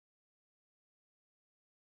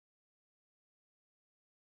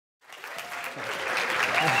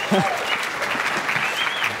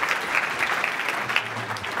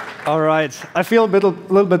All right, I feel a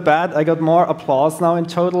little bit bad. I got more applause now in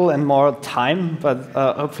total and more time, but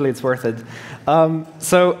hopefully it's worth it.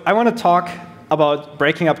 So I want to talk about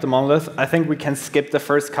breaking up the monolith. I think we can skip the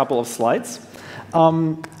first couple of slides.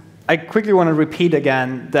 I quickly want to repeat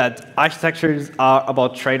again that architectures are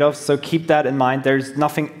about trade-offs, so keep that in mind. There's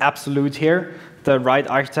nothing absolute here. The right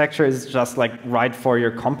architecture is just like right for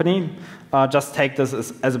your company. Just take this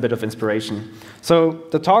as a bit of inspiration. So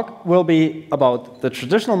the talk will be about the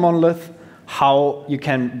traditional monolith, how you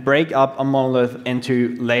can break up a monolith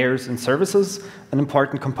into layers and services. An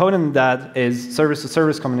important component in that is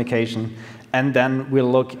service-to-service communication. And then we'll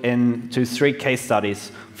look into 3 case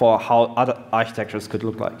studies for how other architectures could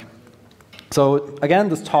look like. So again,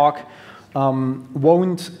 this talk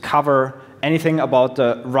won't cover anything about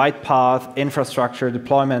the right path, infrastructure,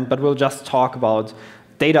 deployment, but we'll just talk about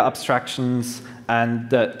data abstractions and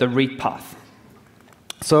the read path.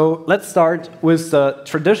 So let's start with the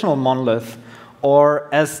traditional monolith,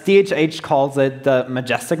 or as DHH calls it, the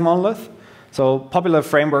majestic monolith. So popular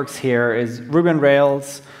frameworks here is Ruby on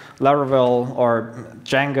Rails, Laravel, or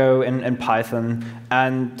Django in Python.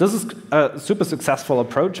 And this is a super successful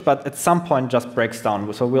approach, but at some point just breaks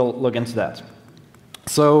down. So we'll look into that.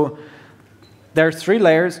 So there are 3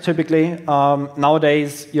 layers typically.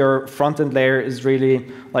 Nowadays, your front-end layer is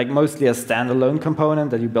really like mostly a standalone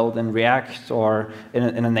component that you build in React or in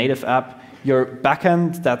a native app. Your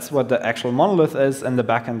backend, that's what the actual monolith is, and the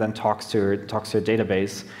backend then talks to your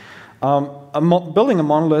database. Building a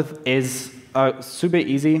monolith is super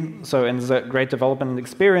easy, so it's a great development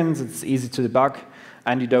experience. It's easy to debug,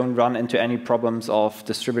 and you don't run into any problems of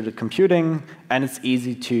distributed computing, and it's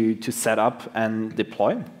easy to set up and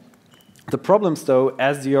deploy. The problems, though,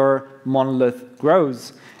 as your monolith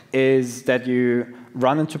grows, is that you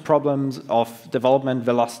run into problems of development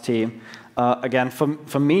velocity. Again,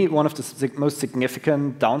 for me, one of the most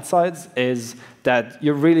significant downsides is that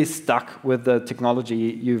you're really stuck with the technology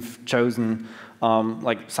you've chosen.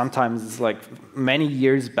 Like sometimes it's like many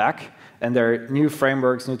years back, and there are new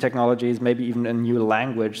frameworks, new technologies, maybe even a new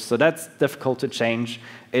language. So that's difficult to change.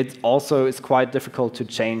 It also is quite difficult to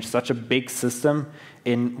change such a big system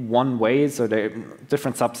in one way. So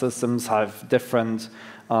different subsystems have different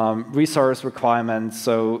resource requirements.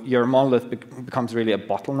 So your monolith becomes really a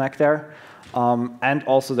bottleneck there. And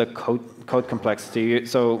also the code complexity.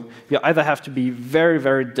 So you either have to be very,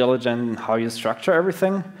 very diligent in how you structure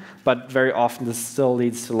everything, but very often this still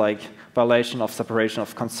leads to like violation of separation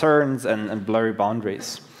of concerns and blurry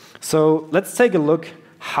boundaries. So let's take a look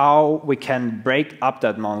how we can break up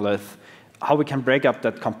that monolith, how we can break up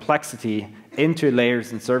that complexity into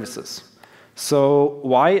layers and services. So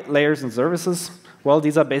why layers and services? Well,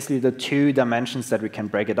 these are basically the 2 dimensions that we can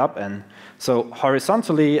break it up in. So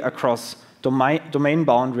horizontally across domain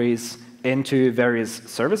boundaries into various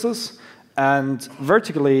services, and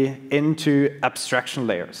vertically into abstraction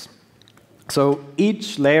layers. So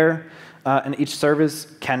each layer and each service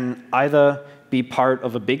can either be part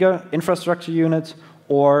of a bigger infrastructure unit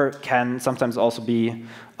or can sometimes also be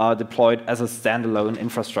deployed as a standalone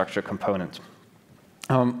infrastructure component.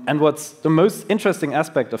 And what's the most interesting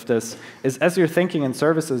aspect of this is as you're thinking in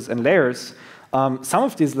services and layers, some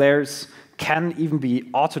of these layers can even be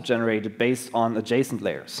auto-generated based on adjacent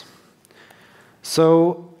layers.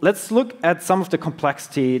 So let's look at some of the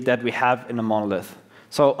complexity that we have in a monolith.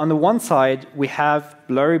 So on the one side, we have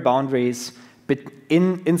blurry boundaries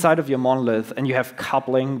inside of your monolith, and you have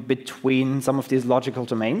coupling between some of these logical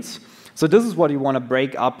domains. So this is what you want to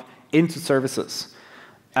break up into services.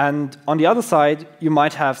 And on the other side, you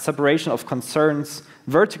might have separation of concerns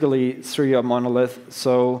vertically through your monolith,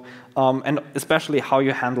 so, and especially how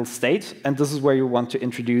you handle state. And this is where you want to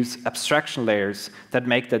introduce abstraction layers that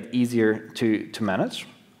make that easier to manage.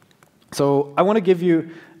 So I want to give you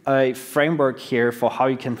a framework here for how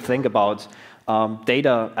you can think about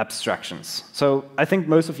data abstractions. So I think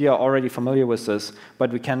most of you are already familiar with this,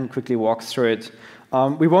 but we can quickly walk through it.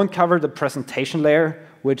 We won't cover the presentation layer,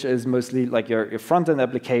 which is mostly like your front-end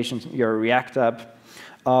application, your React app.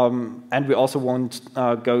 And we also won't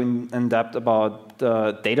go in depth about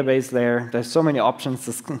the database layer. There's so many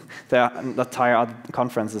options. There are entire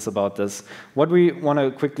conferences about this. What we want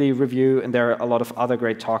to quickly review, and there are a lot of other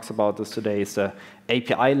great talks about this today, is the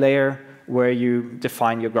API layer, where you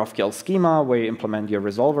define your GraphQL schema, where you implement your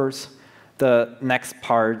resolvers. The next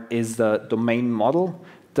part is the domain model.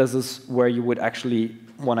 This is where you would actually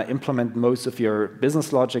want to implement most of your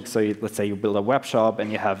business logic. So let's say you build a web shop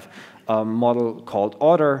and you have model called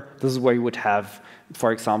order. This is where you would have,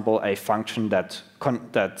 for example, a function that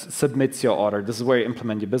submits your order. This is where you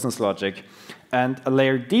implement your business logic. And a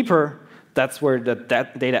layer deeper, that's where the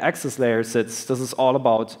data access layer sits. This is all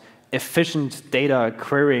about efficient data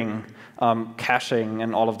querying, caching,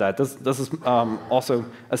 and all of that. This is also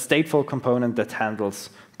a stateful component that handles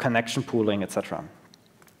connection pooling, etc.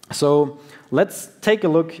 So let's take a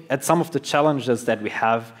look at some of the challenges that we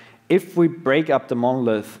have if we break up the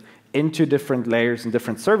monolith into different layers and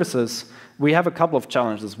different services. We have a couple of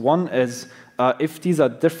challenges. One is if these are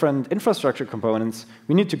different infrastructure components,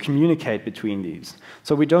 we need to communicate between these.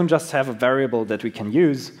 So we don't just have a variable that we can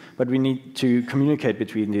use, but we need to communicate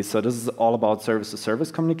between these. So this is all about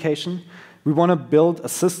service-to-service communication. We want to build a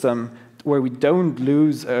system where we don't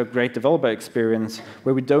lose a great developer experience,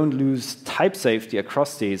 where we don't lose type safety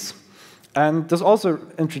across these. And this also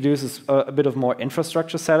introduces a bit of more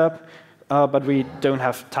infrastructure setup, but we don't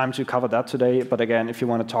have time to cover that today. But again, if you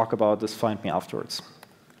want to talk about this, find me afterwards.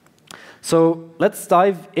 So let's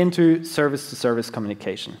dive into service-to-service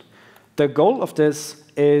communication. The goal of this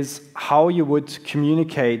is how you would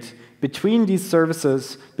communicate between these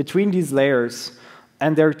services, between these layers,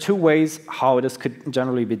 and there are two ways how this could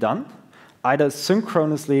generally be done. Either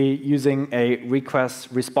synchronously using a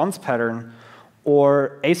request-response pattern,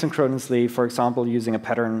 or asynchronously, for example, using a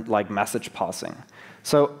pattern like message passing.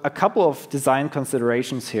 So a couple of design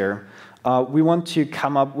considerations here. We want to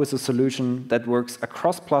come up with a solution that works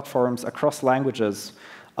across platforms, across languages.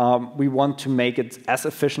 We want to make it as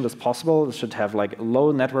efficient as possible. It should have like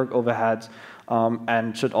low network overhead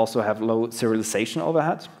and should also have low serialization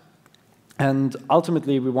overhead. And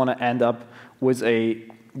ultimately, we want to end up with a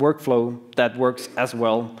workflow that works as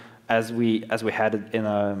well as we had it in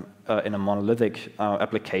a monolithic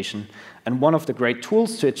application. And one of the great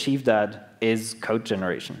tools to achieve that is code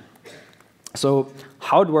generation. So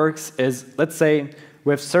how it works is, let's say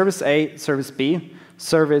we have service A, service B.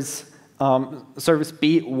 Service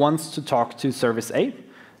B wants to talk to service A.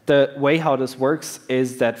 The way how this works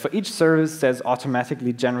is that for each service, there's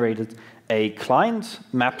automatically generated a client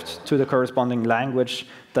mapped to the corresponding language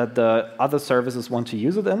that the other services want to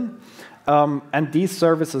use it in. And these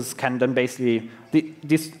services can then basically,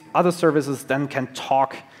 these other services then can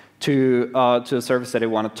talk to the service that they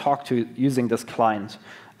want to talk to using this client.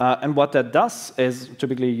 And what that does is,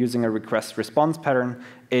 typically using a request-response pattern,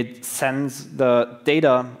 it sends the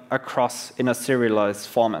data across in a serialized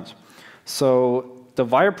format. So the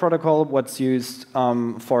wire protocol, what's used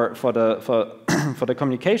for the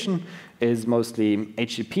communication, is mostly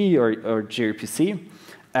HTTP or gRPC.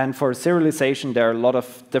 And for serialization, there are a lot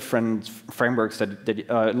of different frameworks,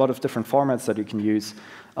 a lot of different formats that you can use.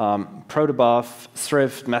 Protobuf,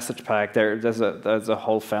 Thrift, MessagePack, there's a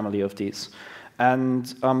whole family of these. And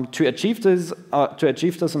to achieve this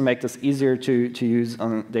and make this easier to use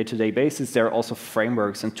on a day-to-day basis, there are also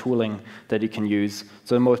frameworks and tooling that you can use.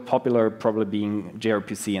 So the most popular probably being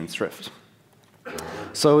gRPC and Thrift.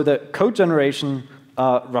 So the code generation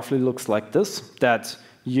roughly looks like this, that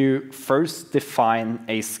you first define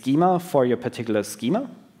a schema for your particular schema,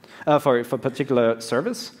 for a particular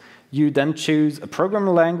service. You then choose a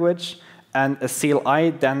programming language, and a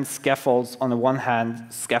CLI then scaffolds, on the one hand,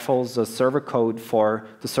 scaffolds the server code for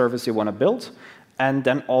the service you want to build, and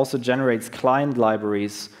then also generates client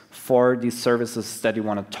libraries for these services that you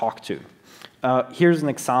want to talk to. Here's an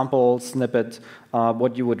example snippet,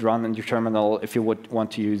 what you would run in your terminal if you would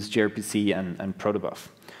want to use gRPC and Protobuf.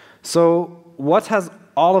 So what has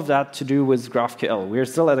all of that to do with GraphQL? We're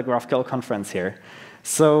still at a GraphQL conference here.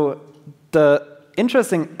 So the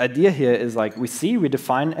interesting idea here is, like, we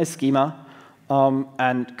define a schema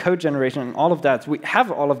and code generation and all of that. We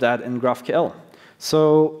have all of that in GraphQL.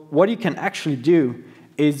 So what you can actually do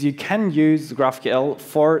is you can use GraphQL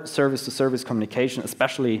for service-to-service communication,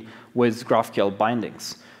 especially with GraphQL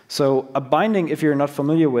bindings. So a binding, if you're not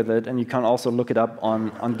familiar with it, and you can also look it up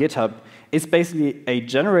on GitHub, is basically a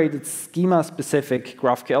generated schema-specific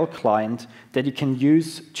GraphQL client that you can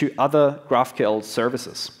use to other GraphQL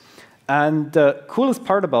services. And the coolest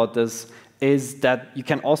part about this is that you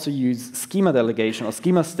can also use schema delegation or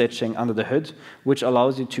schema stitching under the hood, which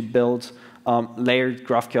allows you to build layered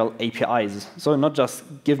GraphQL APIs. So not just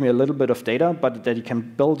give me a little bit of data, but that you can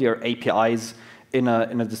build your APIs in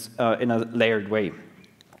a layered way.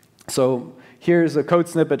 So here's a code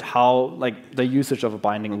snippet how, like, the usage of a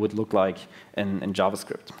binding would look like in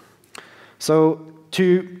JavaScript. So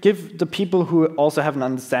to give the people who also have an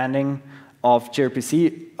understanding of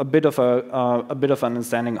gRPC a bit of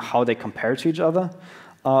understanding how they compare to each other,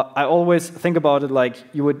 I always think about it like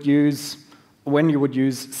you would use when you would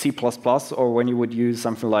use C++ or when you would use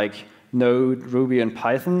something like Node, Ruby, and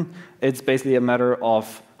Python. It's basically a matter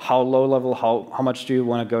of how low level, how much do you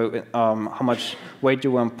want to go, how much weight do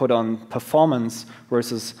you want to put on performance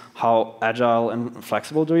versus how agile and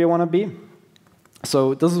flexible do you want to be.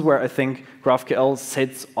 So this is where I think GraphQL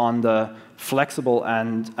sits on the flexible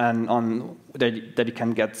and on that you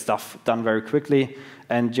can get stuff done very quickly.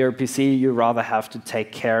 And gRPC, you rather have to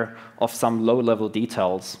take care of some low-level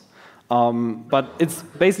details. But it's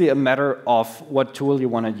basically a matter of what tool you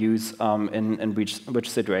want to use in which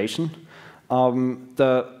situation. I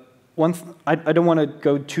don't want to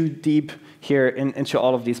go too deep here into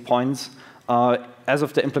all of these points. As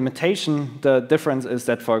of the implementation, the difference is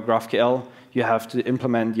that for GraphQL, you have to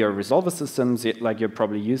implement your resolver systems, like you're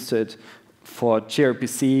probably used to it. For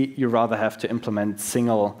gRPC, you rather have to implement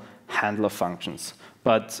single handler functions.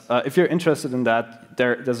 But if you're interested in that,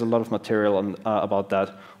 there's a lot of material about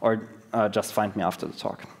that, or just find me after the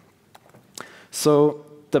talk. So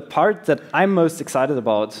the part that I'm most excited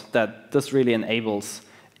about that this really enables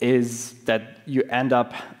is that you end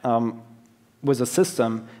up with a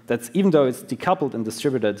system that's, even though it's decoupled and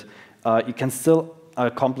distributed, you can still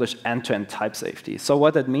accomplish end-to-end type safety. So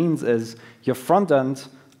what that means is your front end,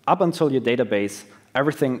 up until your database,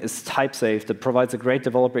 everything is type safe. That provides a great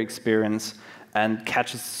developer experience and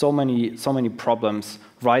catches so many problems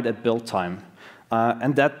right at build time.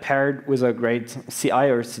 And that paired with a great CI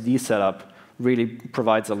or CD setup really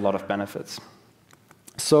provides a lot of benefits.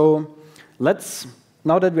 So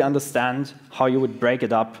now that we understand how you would break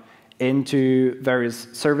it up into various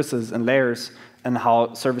services and layers and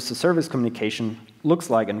how service-to-service communication looks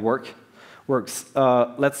like and works,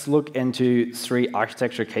 let's look into 3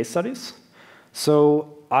 architecture case studies.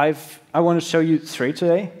 So I want to show you 3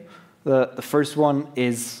 today. The first one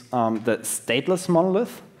is the stateless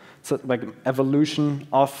monolith. So like an evolution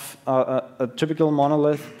of a typical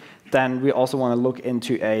monolith. Then we also want to look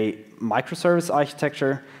into a microservice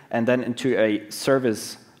architecture, and then into a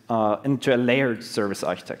layered service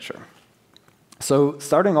architecture. So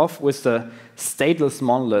starting off with the stateless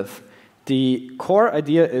monolith, the core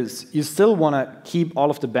idea is you still want to keep all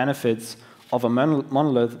of the benefits of a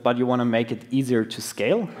monolith, but you want to make it easier to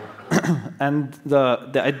scale. And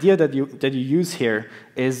the idea that you use here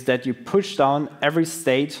is that you push down every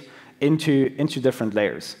state into different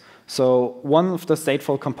layers. So one of the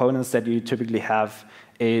stateful components that you typically have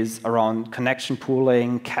is around connection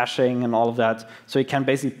pooling, caching, and all of that. So you can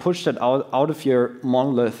basically push that out of your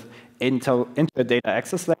monolith into a data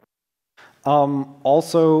access layer.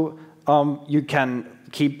 Also, you can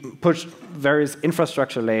push various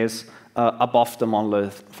infrastructure layers above the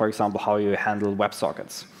monolith, for example, how you handle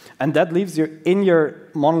WebSockets. And that leaves you in your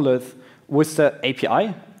monolith with the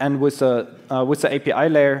API and with the API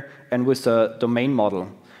layer and with the domain model.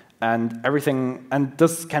 And everything, and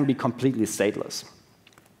this can be completely stateless.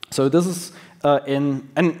 So this is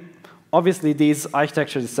and obviously these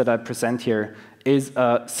architectures that I present here is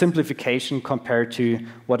a simplification compared to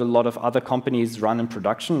what a lot of other companies run in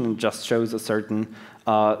production, and just shows a certain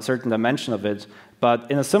dimension of it.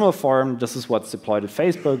 But in a similar form, this is what's deployed at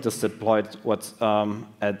Facebook, this is deployed what's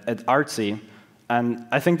at Artsy, and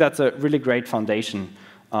I think that's a really great foundation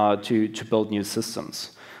to build new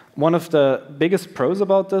systems. One of the biggest pros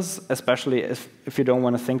about this, especially if you don't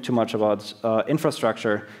want to think too much about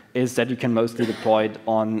infrastructure, is that you can mostly deploy it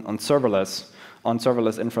on serverless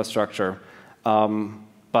infrastructure.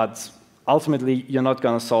 But ultimately, you're not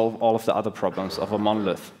going to solve all of the other problems of a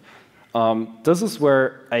monolith. This is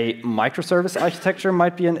where a microservice architecture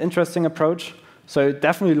might be an interesting approach. So it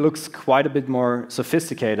definitely looks quite a bit more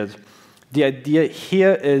sophisticated. The idea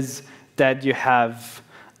here is that you have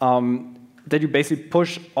that you basically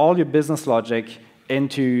push all your business logic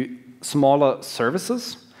into smaller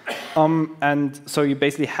services. And so you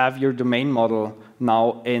basically have your domain model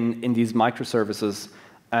now in these microservices.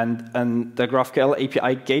 And the GraphQL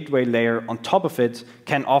API gateway layer on top of it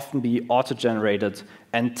can often be auto-generated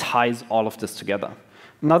and ties all of this together.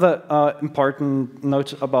 Another important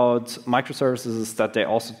note about microservices is that they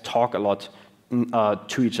also talk a lot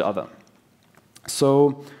to each other.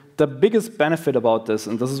 So the biggest benefit about this,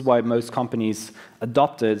 and this is why most companies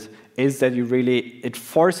adopt it, is that it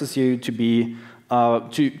forces you to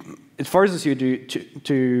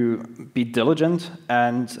be diligent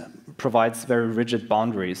and provides very rigid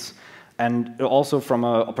boundaries. And it also, from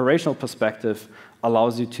an operational perspective,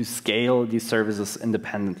 allows you to scale these services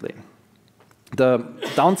independently. The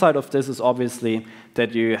downside of this is obviously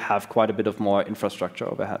that you have quite a bit of more infrastructure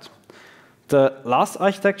overhead. The last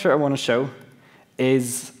architecture I want to show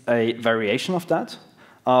is a variation of that.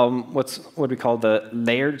 what we call the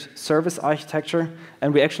layered service architecture.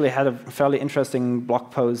 And we actually had a fairly interesting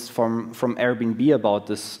blog post from Airbnb about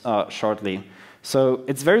this shortly. So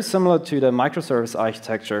it's very similar to the microservice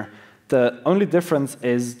architecture. The only difference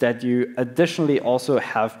is that you additionally also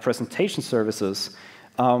have presentation services.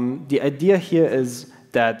 The idea here is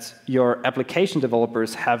that your application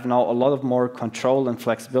developers have now a lot of more control and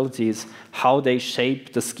flexibilities how they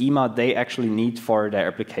shape the schema they actually need for their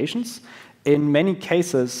applications. In many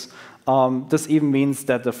cases, this even means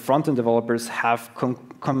that the front-end developers have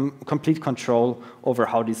complete control over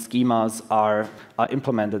how these schemas are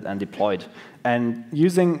implemented and deployed. And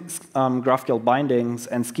using GraphQL bindings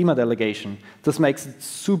and schema delegation, this makes it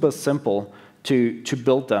super simple to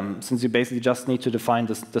build them, since you basically just need to define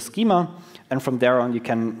the schema, and from there on you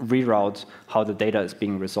can reroute how the data is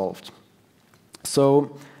being resolved.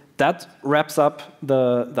 So that wraps up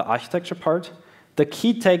the architecture part. The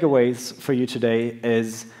key takeaways for you today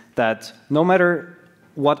is that no matter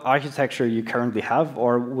what architecture you currently have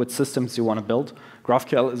or what systems you want to build,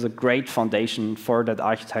 GraphQL is a great foundation for that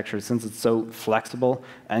architecture since it's so flexible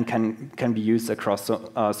and can be used across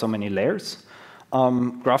so many layers.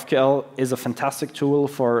 GraphQL is a fantastic tool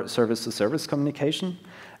for service-to-service communication.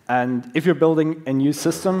 And if you're building a new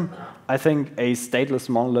system, I think a stateless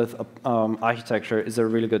monolith architecture is a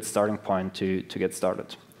really good starting point to get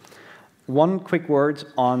started. One quick word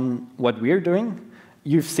on what we're doing.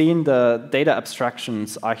 You've seen the data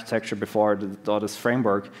abstractions architecture before, this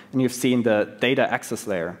framework, and you've seen the data access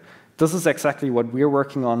layer. This is exactly what we're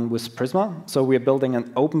working on with Prisma. So we're building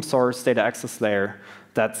an open source data access layer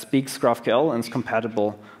that speaks GraphQL and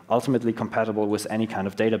is ultimately compatible with any kind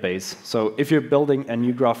of database. So if you're building a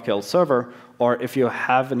new GraphQL server, or if you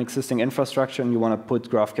have an existing infrastructure and you want to put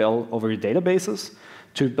GraphQL over your databases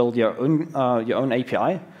to build your own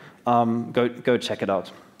API, go check it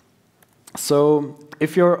out. So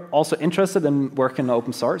if you're also interested in working in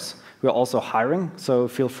open source, we're also hiring, so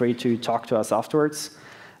feel free to talk to us afterwards.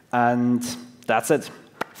 And that's it.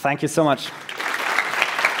 Thank you so much.